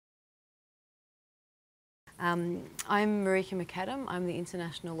I'm Marika McAdam. I'm the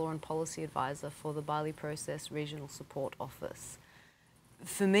International Law and Policy Advisor for the Bali Process Regional Support Office.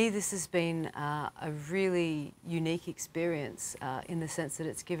 For me, this has been a really unique experience in the sense that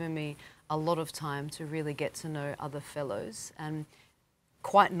it's given me a lot of time to really get to know other fellows, and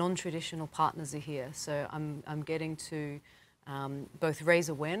quite non-traditional partners are here. So I'm getting to both raise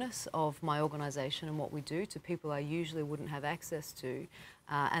awareness of my organisation and what we do to people I usually wouldn't have access to,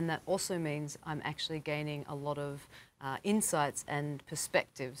 and that also means I'm actually gaining a lot of insights and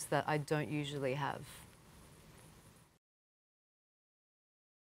perspectives that I don't usually have.